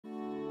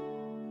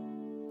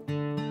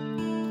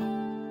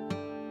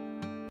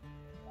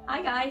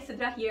Hi guys,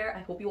 Sidra here.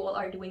 I hope you all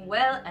are doing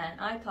well, and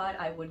I thought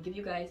I would give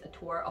you guys a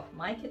tour of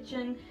my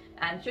kitchen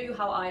and show you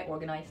how I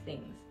organize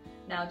things.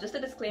 Now, just a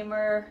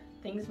disclaimer,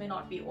 things may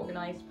not be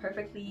organized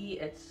perfectly.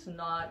 It's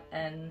not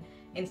an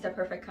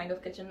insta-perfect kind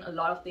of kitchen. A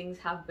lot of things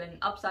have been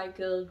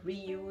upcycled,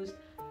 reused,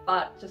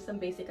 but just some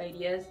basic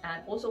ideas,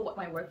 and also what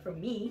might work for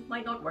me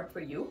might not work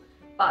for you.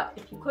 But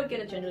if you could get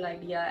a general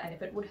idea and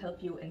if it would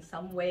help you in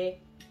some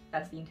way,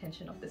 that's the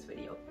intention of this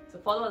video. So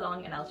follow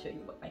along and I'll show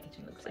you what my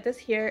kitchen looks like. This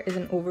here is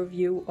an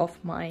overview of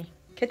my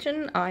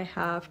kitchen. I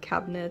have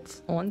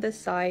cabinets on this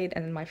side,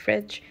 and then my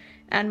fridge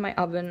and my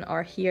oven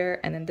are here,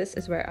 and then this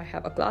is where I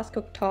have a glass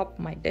cooktop,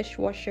 my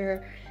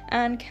dishwasher,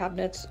 and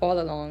cabinets all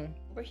along.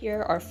 Over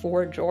here are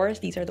 4 drawers.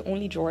 These are the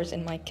only drawers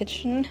in my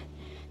kitchen.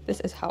 This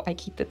is how I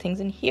keep the things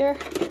in here.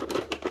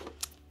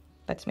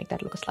 Let's make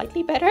that look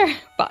slightly better.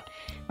 But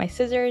my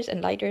scissors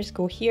and lighters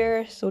go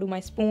here, so do my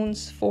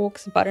spoons,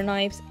 forks, butter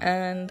knives,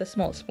 and the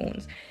small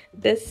spoons.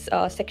 This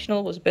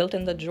sectional was built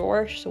in the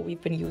drawer, so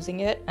we've been using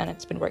it and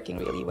it's been working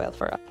really well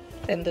for us.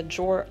 In the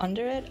drawer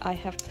under it, I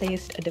have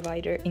placed a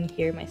divider in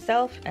here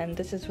myself, and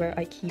this is where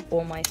I keep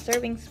all my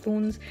serving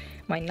spoons.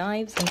 My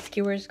knives and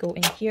skewers go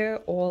in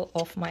here, all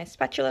of my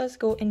spatulas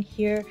go in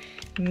here,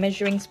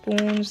 measuring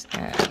spoons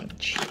and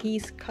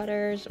cheese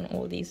cutters and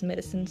all these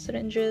medicine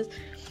syringes.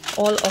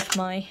 All of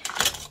my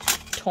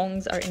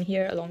tongs are in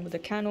here along with the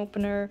can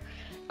opener,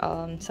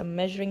 some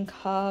measuring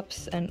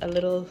cups, and a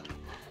little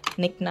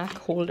knick-knack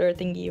holder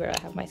thingy where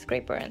I have my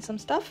scraper and some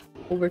stuff.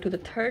 Over to the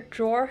third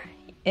drawer.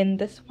 In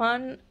this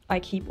one, I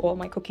keep all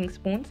my cooking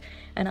spoons,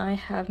 and I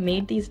have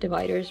made these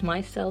dividers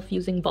myself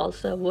using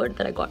balsa wood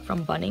that I got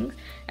from Bunnings,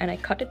 and I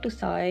cut it to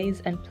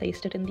size and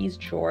placed it in these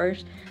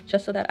drawers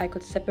just so that I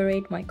could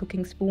separate my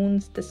cooking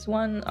spoons. This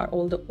one are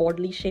all the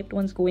oddly shaped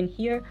ones go in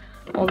here.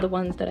 All the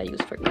ones that I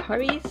use for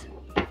curries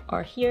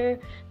are here.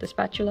 The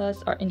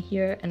spatulas are in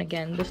here, and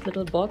again, this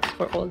little box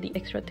for all the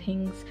extra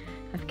things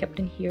I've kept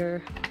in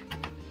here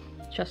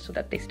just so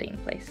that they stay in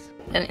place.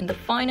 And in the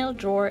final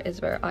drawer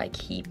is where I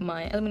keep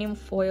my aluminum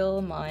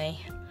foil, my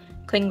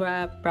cling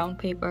wrap, brown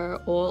paper,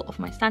 all of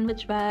my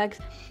sandwich bags,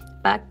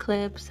 bag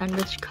clips,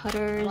 sandwich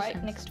cutters.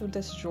 Right next to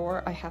this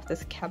drawer, I have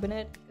this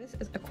cabinet. This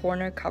is a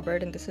corner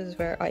cupboard, and this is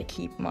where I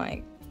keep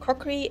my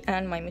crockery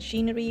and my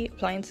machinery,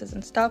 appliances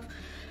and stuff.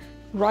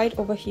 Right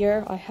over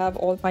here, I have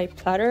all my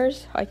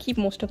platters. I keep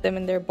most of them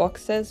in their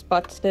boxes,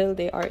 but still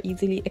they are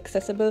easily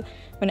accessible.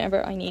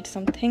 Whenever I need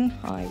something,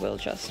 I will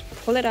just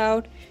pull it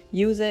out,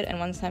 use it, and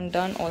once I'm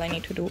done, all I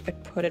need to do is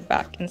put it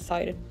back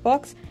inside a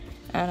box.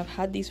 And I've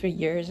had these for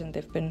years and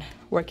they've been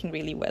working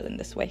really well in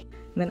this way.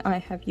 And then I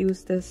have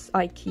used this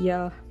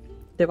IKEA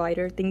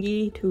divider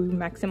thingy to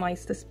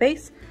maximize the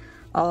space.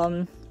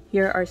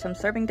 Here are some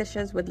serving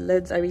dishes with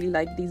lids. I really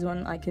like these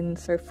ones. I can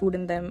serve food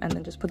in them and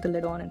then just put the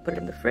lid on and put it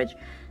in the fridge.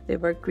 They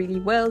work really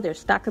well. They're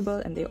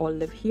stackable and they all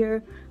live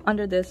here.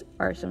 Under this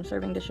are some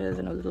serving dishes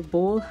and a little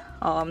bowl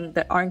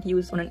that aren't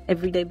used on an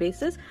everyday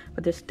basis,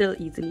 but they're still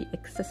easily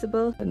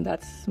accessible. And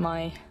that's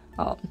my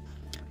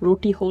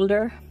roti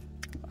holder.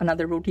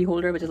 Another roti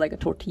holder, which is like a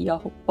tortilla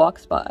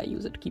box, but I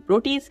use it to keep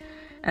rotis.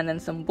 And then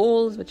some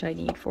bowls, which I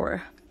need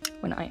for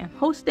when I am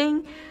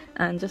hosting,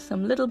 and just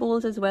some little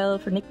bowls as well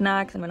for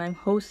knickknacks and when I'm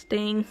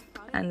hosting.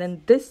 And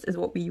then this is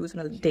what we use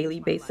on a daily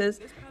basis.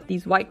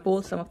 These white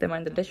bowls, some of them are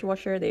in the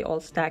dishwasher, they all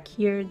stack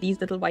here.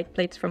 These little white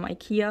plates from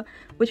IKEA,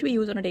 which we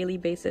use on a daily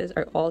basis,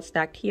 are all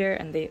stacked here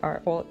and they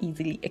are all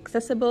easily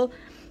accessible.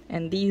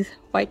 And these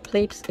white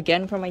plates,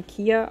 again from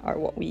IKEA, are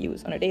what we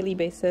use on a daily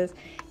basis.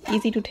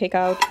 Easy to take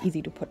out,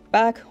 easy to put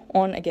back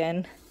on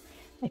again.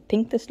 I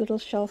think this little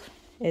shelf,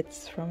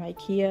 it's from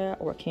IKEA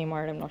or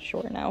Kmart, I'm not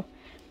sure now.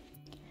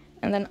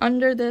 And then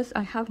under this,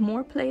 I have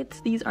more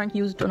plates. These aren't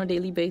used on a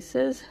daily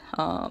basis,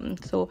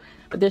 but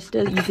they're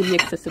still easily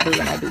accessible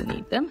when I do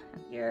need them.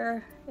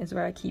 Here is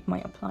where I keep my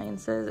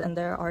appliances, and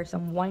there are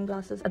some wine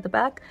glasses at the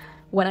back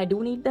when I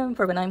do need them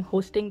for when I'm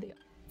hosting.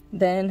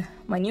 Then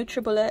my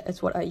NutriBullet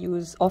is what I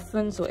use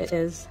often, so it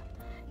is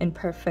in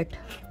perfect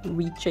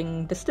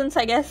reaching distance,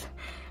 I guess.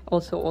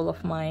 Also, all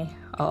of my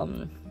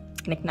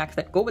knickknacks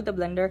that go with the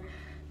blender.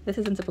 This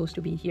isn't supposed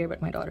to be here,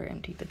 but my daughter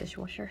emptied the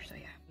dishwasher, so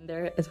yeah.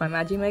 There is my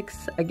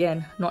Magimix,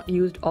 again, not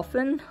used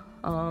often,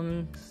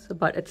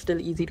 but it's still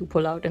easy to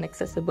pull out and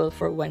accessible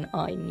for when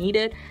I need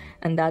it.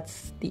 And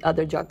that's the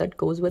other jug that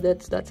goes with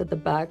it, so that's at the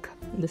back.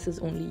 This is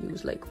only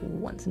used like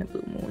once in a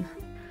blue moon.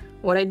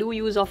 What I do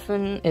use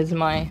often is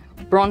my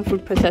Braun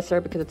food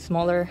processor because it's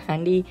smaller,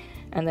 handy.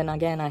 And then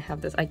again, I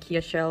have this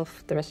IKEA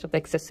shelf. The rest of the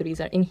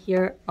accessories are in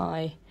here.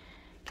 I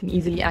can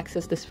easily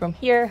access this from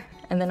here.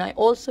 And then I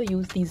also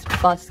use these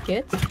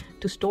baskets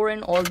to store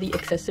in all the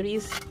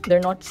accessories.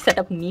 They're not set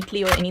up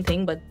neatly or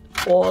anything, but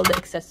all the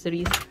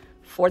accessories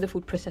for the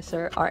food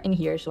processor are in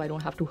here, so I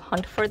don't have to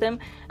hunt for them.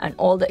 And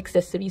all the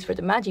accessories for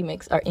the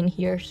Magimix are in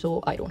here,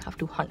 so I don't have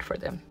to hunt for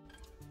them.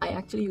 I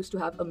actually used to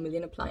have a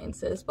million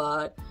appliances,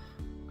 but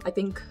I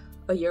think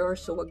a year or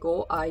so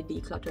ago I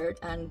decluttered,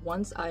 and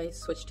once I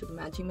switched to the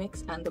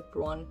Magimix and the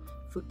Braun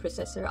food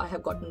processor, I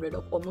have gotten rid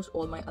of almost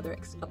all my other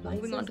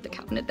appliances. Moving on to the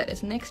cabinet that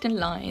is next in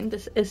line,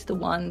 this is the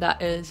one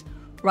that is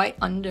right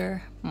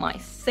under my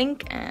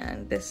sink,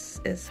 and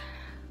this is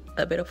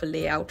a bit of a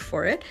layout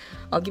for it.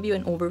 I'll give you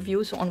an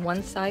overview. So on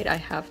one side I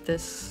have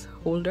this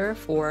holder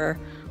for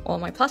all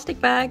my plastic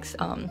bags.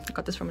 I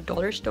got this from a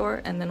dollar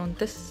store, and then on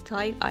this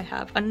side I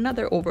have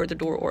another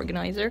over-the-door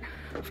organizer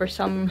for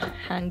some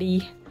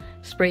handy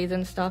sprays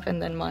and stuff,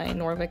 and then my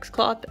Norvex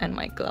cloth and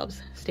my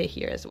gloves stay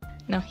here as well.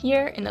 Now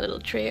here in a little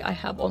tray I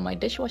have all my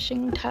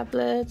dishwashing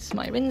tablets,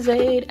 my rinse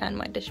aid, and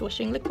my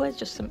dishwashing liquids,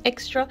 just some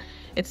extra.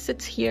 It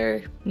sits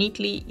here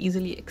neatly,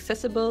 easily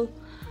accessible.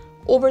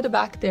 Over the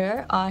back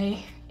there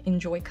I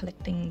enjoy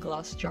collecting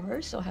glass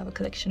jars, so I have a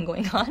collection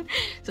going on.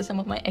 So some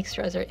of my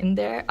extras are in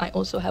there. I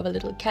also have a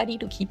little caddy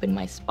to keep in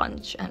my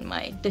sponge and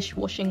my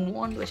dishwashing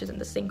wand, which is in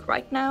the sink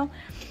right now.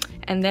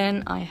 And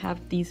then I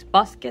have these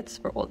baskets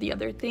for all the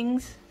other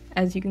things.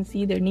 As you can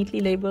see, they're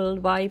neatly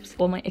labeled. Wipes,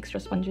 all my extra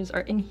sponges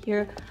are in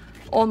here.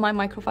 All my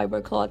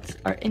microfiber cloths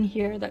are in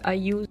here that I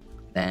use.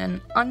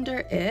 Then under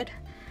it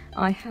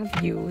I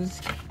have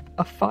used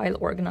a file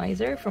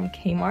organizer from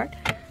Kmart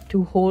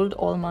to hold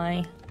all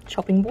my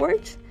chopping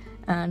boards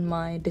and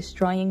my dish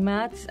drying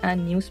mats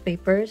and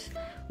newspapers.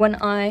 When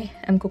I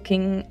am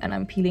cooking and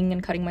I'm peeling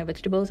and cutting my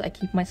vegetables, I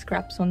keep my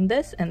scraps on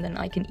this, and then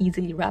I can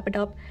easily wrap it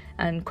up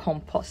and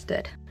compost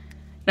it.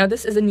 Now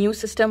this is a new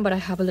system, but I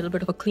have a little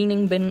bit of a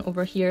cleaning bin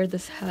over here.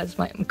 This has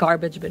my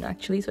garbage bin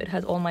actually, so it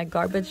has all my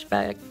garbage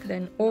back.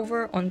 Then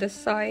over on this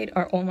side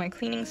are all my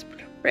cleaning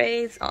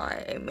sprays.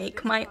 I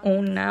make my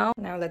own now.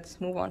 Now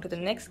let's move on to the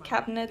next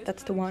cabinet.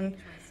 That's the one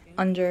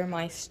under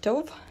my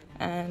stove,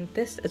 and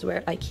this is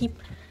where I keep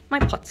my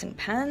pots and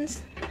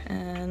pans.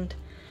 And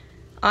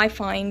I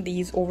find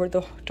these over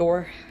the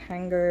door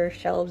hanger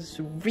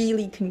shelves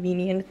really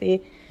convenient.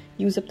 They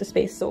use up the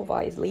space so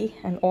wisely,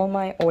 and all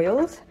my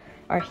oils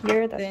are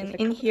here. Then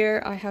in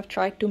here I have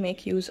tried to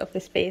make use of the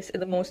space in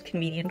the most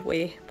convenient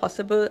way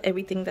possible.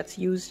 Everything that's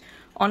used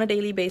on a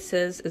daily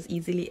basis is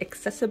easily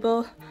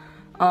accessible.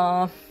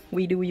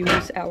 We do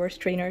use our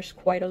strainers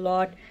quite a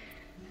lot.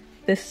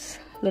 This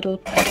little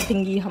pot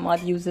thingy,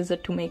 Hamad uses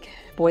it to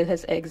boil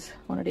his eggs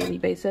on a daily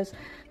basis,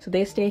 so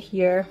they stay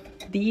here.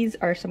 These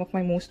are some of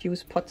my most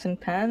used pots and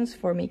pans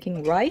for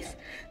making rice,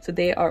 so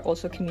they are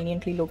also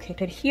conveniently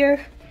located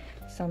here.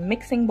 Some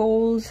mixing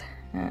bowls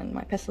and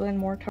my pestle and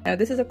mortar. Now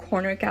this is a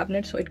corner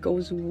cabinet, so it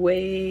goes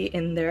way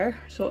in there.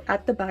 So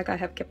at the back I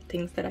have kept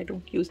things that I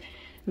don't use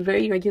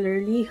very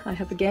regularly. I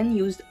have again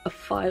used a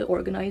file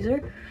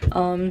organizer.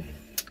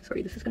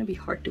 Sorry, this is going to be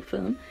hard to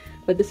film,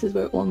 but this is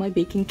where all my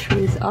baking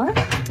trays are.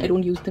 I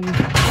don't use them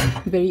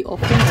very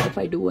often, but if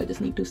I do, I just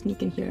need to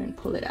sneak in here and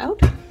pull it out.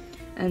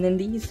 And then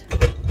these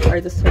are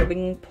the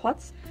serving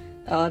pots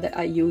that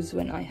I use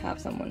when I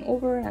have someone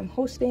over, I'm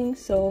hosting.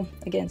 So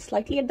again,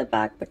 slightly at the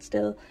back, but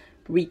still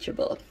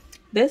reachable.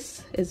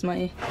 This is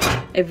my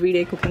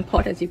everyday cooking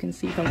pot, as you can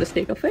see from the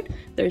state of it.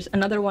 There's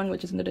another one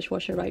which is in the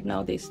dishwasher right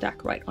now. They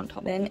stack right on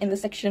top. Then in the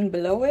section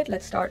below it,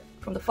 let's start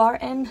from the far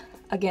end.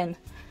 Again,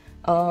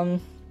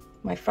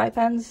 my fry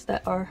pans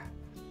that are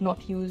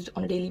not used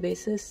on a daily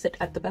basis sit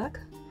at the back.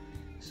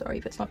 Sorry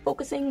if it's not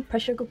focusing.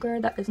 Pressure cooker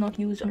that is not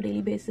used on a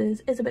daily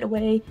basis is a bit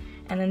away.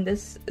 And then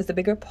this is the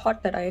bigger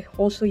pot that I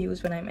also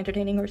use when I'm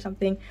entertaining or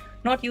something.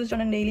 Not used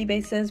on a daily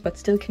basis, but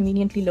still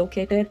conveniently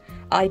located.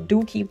 I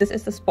do keep, this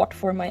is the spot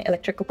for my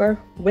electric cooker,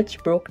 which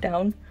broke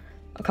down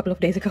a couple of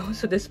days ago.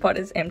 So this spot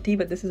is empty,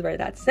 but this is where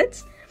that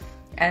sits.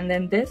 And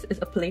then this is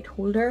a plate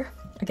holder,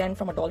 again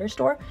from a dollar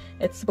store.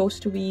 It's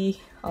supposed to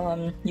be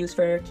used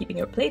for keeping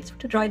your plates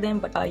to dry them,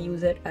 but I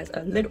use it as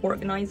a lid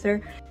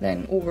organizer.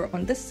 Then over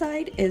on this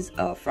side is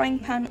a frying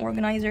pan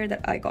organizer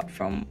that I got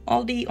from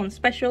Aldi on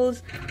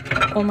specials.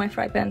 All my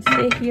fry pans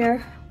stay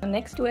here.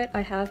 Next to it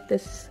I have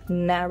this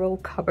narrow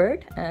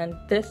cupboard, and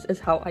this is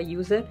how I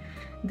use it.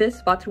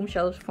 This bathroom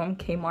shelf from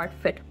Kmart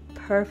fit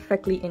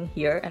perfectly in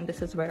here, and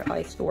this is where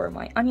I store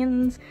my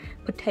onions,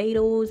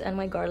 potatoes, and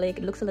my garlic.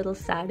 It looks a little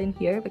sad in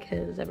here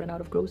because I've run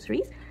out of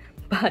groceries,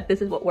 but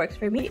this is what works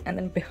for me. And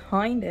then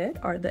behind it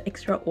are the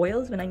extra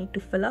oils. When I need to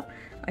fill up,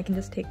 I can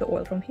just take the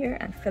oil from here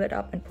and fill it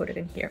up and put it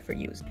in here for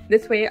use.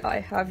 This way I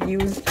have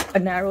used a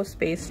narrow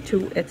space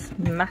to its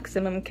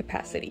maximum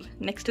capacity.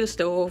 Next to the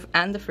stove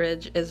and the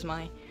fridge is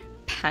my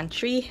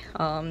pantry,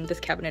 this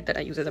cabinet that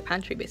I use as a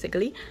pantry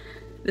basically.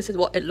 This is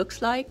what it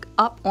looks like.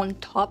 Up on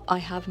top I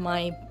have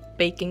my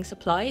baking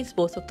supplies,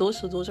 both of those.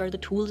 So those are the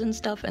tools and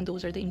stuff, and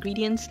those are the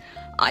ingredients.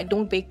 I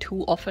don't bake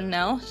too often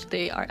now, so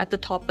they are at the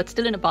top but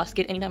still in a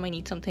basket. Anytime I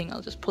need something,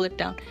 I'll just pull it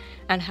down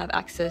and have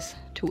access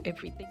to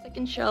everything.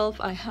 Second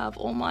shelf, I have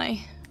all my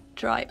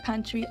dry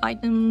pantry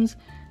items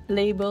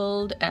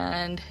labeled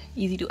and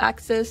easy to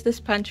access. This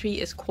pantry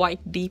is quite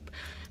deep,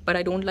 but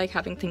I don't like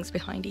having things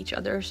behind each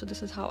other, so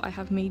this is how I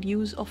have made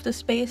use of the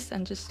space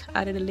and just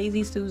added a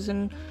Lazy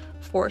Susan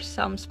for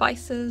some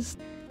spices.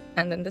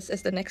 And then this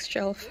is the next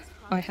shelf.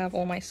 I have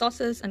all my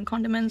sauces and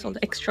condiments, all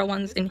the extra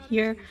ones in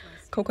here.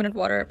 Coconut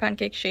water,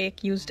 pancake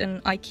shake, used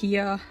an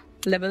IKEA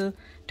level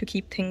to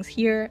keep things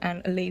here,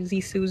 and a Lazy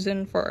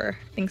Susan for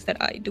things that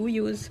I do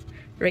use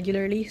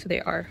regularly, so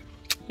they are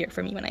here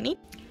for me when I need.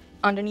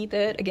 underneath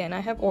it, again, I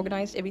have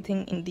organized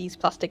everything in these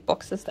plastic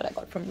boxes that I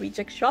got from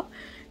Reject Shop.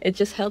 It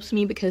just helps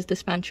me because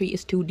this pantry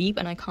is too deep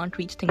and I can't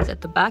reach things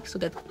at the back, so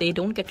that they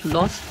don't get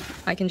lost.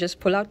 I can just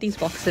pull out these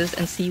boxes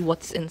and see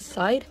what's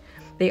inside.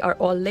 They are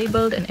all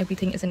labeled and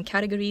everything is in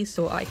categories,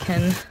 so I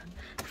can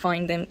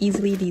find them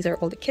easily. These are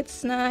all the kids'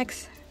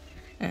 snacks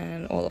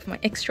and all of my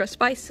extra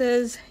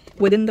spices.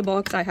 Within the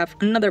box, I have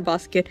another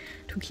basket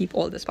to keep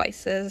all the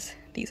spices.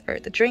 These are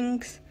the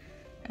drinks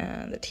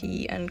and the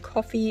tea and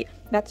coffee.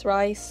 That's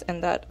rice,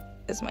 and that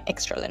is my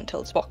extra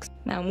lentils box.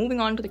 Now moving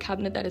on to the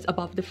cabinet that is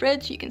above the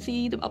fridge. You can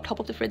see the top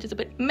of the fridge is a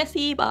bit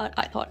messy, but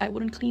I thought I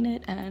wouldn't clean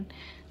it and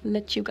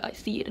let you guys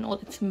see it in all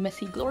its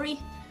messy glory.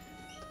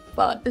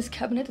 But this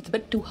cabinet, it's a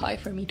bit too high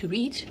for me to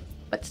reach,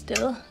 but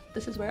still,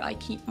 this is where I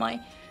keep my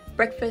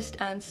breakfast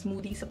and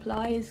smoothie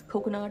supplies: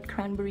 coconut,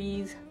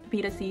 cranberries,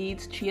 pita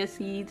seeds, chia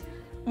seeds,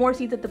 more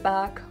seeds at the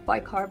back,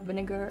 bicarb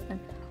vinegar, and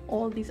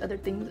all these other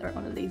things are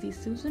on a Lazy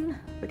Susan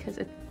because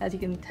it, as you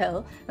can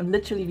tell, I'm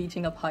literally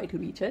reaching up high to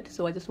reach it.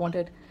 So I just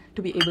wanted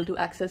to be able to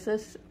access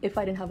this. If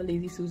I didn't have a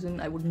Lazy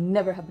Susan, I would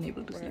never have been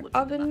able to see what's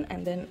oven.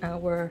 And then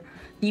our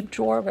deep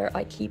drawer where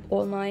I keep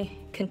all my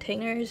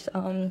containers.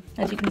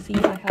 As you can see,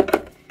 I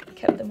have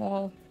kept them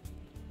all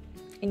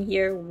in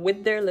here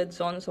with their lids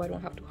on, so I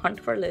don't have to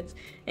hunt for lids.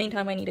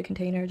 Anytime I need a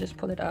container, just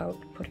pull it out,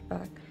 put it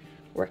back.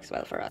 Works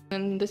well for us.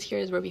 And this here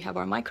is where we have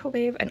our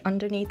microwave, and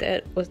underneath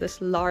it was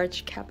this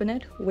large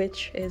cabinet,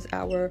 which is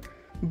our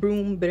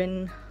broom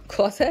bin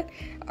closet.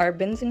 Our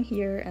bin's in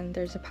here, and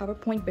there's a power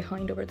point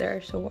behind over there,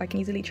 so I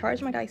can easily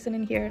charge my Dyson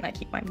in here, and I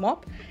keep my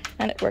mop,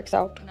 and it works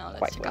out. Now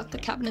let's check out the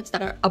cabinets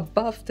that are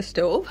above the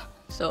stove.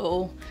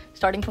 So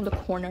starting from the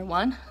corner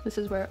one, this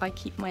is where I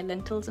keep my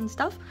lentils and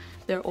stuff.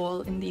 They're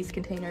all in these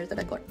containers that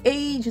I got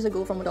ages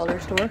ago from a dollar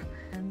store.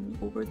 And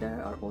over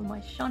there are all my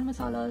shan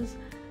masalas,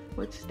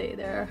 which stay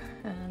there,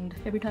 and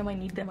every time I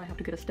need them I have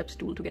to get a step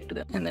stool to get to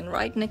them. And then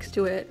right next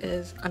to it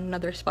is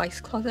another spice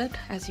closet.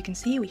 As you can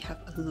see, we have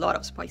a lot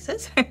of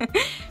spices.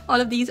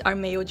 All of these are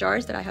mayo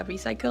jars that I have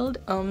recycled.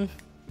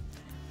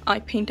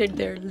 I painted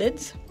their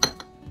lids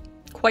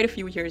quite a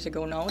few years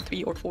ago now,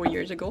 3 or 4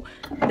 years ago.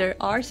 There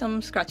are some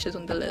scratches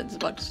on the lids,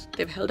 but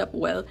they've held up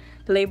well.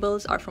 The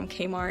labels are from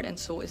Kmart, and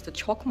so is the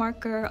chalk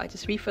marker. I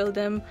just refilled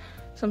them.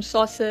 Some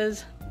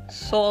sauces,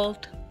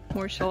 salt,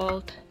 more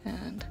salt,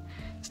 and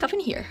stuff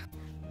in here.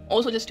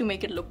 Also, just to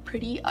make it look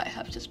pretty, I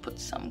have just put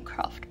some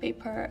craft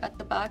paper at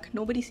the back.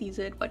 Nobody sees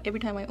it, but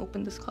every time I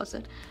open this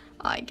closet,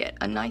 I get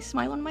a nice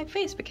smile on my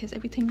face because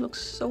everything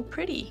looks so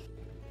pretty.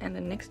 And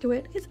then next to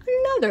it is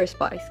another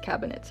spice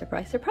cabinet.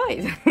 Surprise,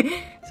 surprise.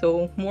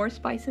 So more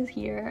spices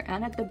here,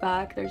 and at the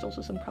back there's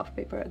also some craft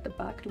paper at the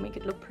back to make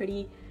it look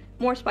pretty.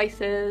 More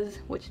spices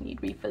which need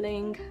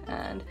refilling,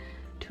 and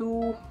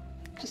to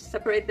just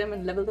separate them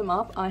and level them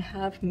up, I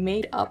have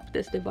made up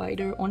this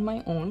divider on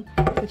my own,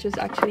 which is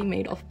actually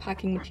made of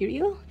packing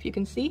material, if you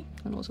can see,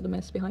 and also the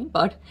mess behind.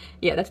 But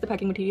yeah, that's the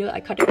packing material. I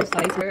cut it to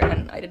size here,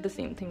 and I did the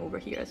same thing over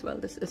here as well.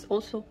 This is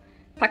also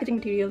packaging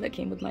material that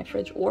came with my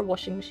fridge or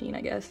washing machine,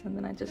 I guess, and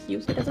then I just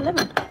used it as a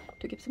level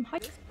to give some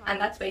height. And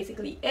that's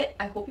basically it.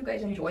 I hope you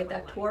guys enjoyed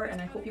that tour,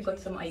 and I hope you got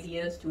some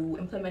ideas to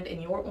implement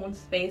in your own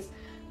space.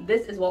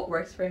 This is what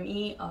works for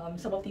me.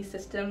 Some of these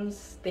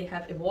systems, they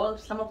have evolved.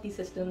 Some of these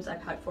systems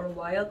I've had for a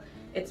while.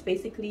 It's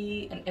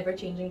basically an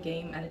ever-changing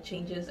game, and it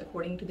changes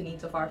according to the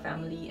needs of our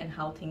family and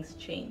how things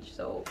change.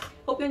 So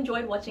hope you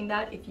enjoyed watching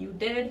that. If you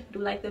did, do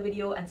like the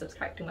video and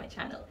subscribe to my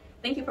channel.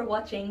 Thank you for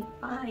watching.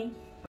 Bye.